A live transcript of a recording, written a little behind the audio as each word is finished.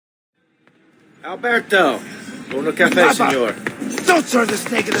Alberto, uno cafe, senor. Don't serve the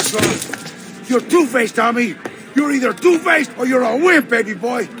snake in the straw. You're two-faced, Tommy. You're either two-faced or you're a wimp, baby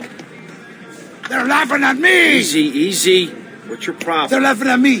boy. They're laughing at me. Easy, easy. What's your problem? They're laughing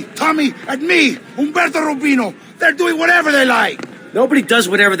at me, Tommy, at me, Umberto Rubino. They're doing whatever they like. Nobody does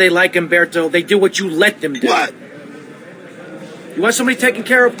whatever they like, Umberto. They do what you let them do. What? You want somebody taken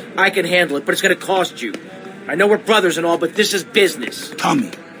care of? I can handle it, but it's going to cost you. I know we're brothers and all, but this is business. Tommy,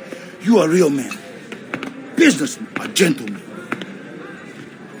 you a real man. Businessman, a gentleman.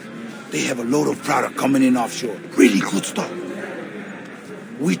 They have a load of product coming in offshore. Really good stuff.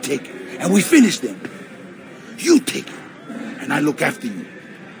 We take it, and we finish them. You take it, and I look after you.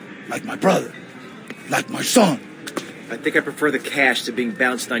 Like my brother. Like my son. I think I prefer the cash to being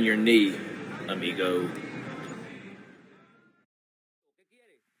bounced on your knee, amigo.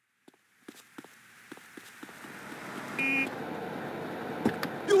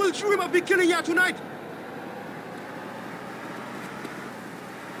 You will dream of me killing you tonight!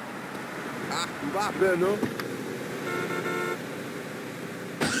 Ah, vai, Breno.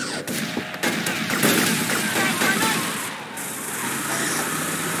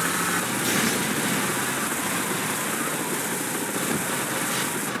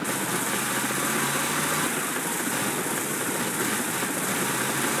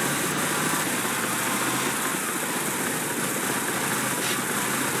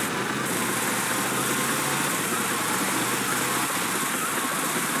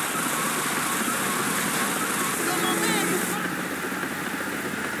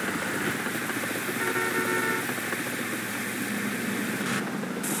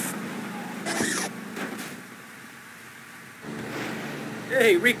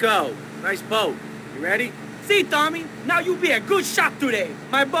 Hey, Rico. Nice boat. You ready? See, Tommy, now you be a good shot today.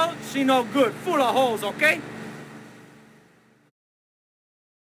 My boat, she no good, full of holes, okay?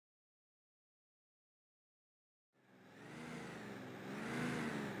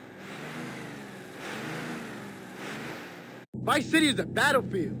 Vice City is a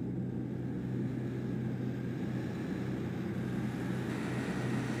battlefield.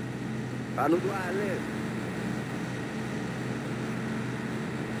 I know where I live.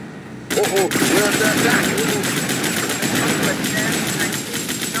 Oh, where's that back?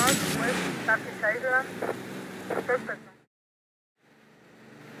 Northwest, Southeast Island. First person.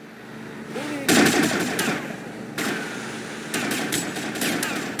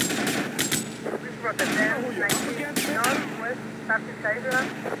 Please Rotterdam, 19, Northwest, Southeast Island.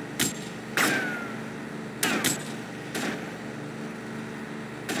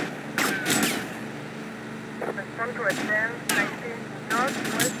 Respond to Rotterdam, 19,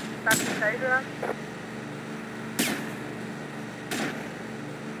 Northwest, Southeast Island.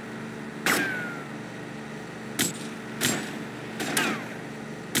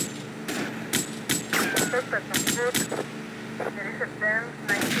 First person, foot. There is a 10,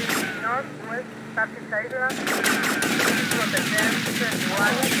 19, Northwest, Southeast Island. Rotterdam,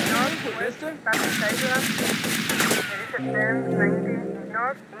 21, Northwest, Southeast Island. There is a 10, 19,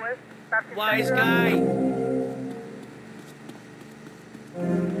 Northwest, Southeast Wise Island. guy.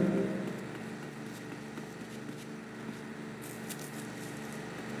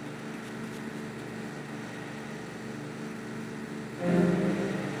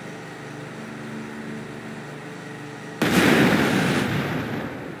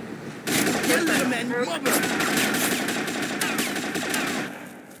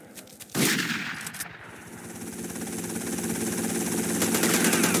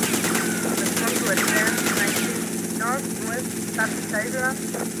 Northwest, Southeast Island.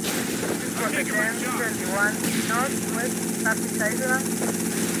 Rotterdam, 21, Northwest, Southeast Island.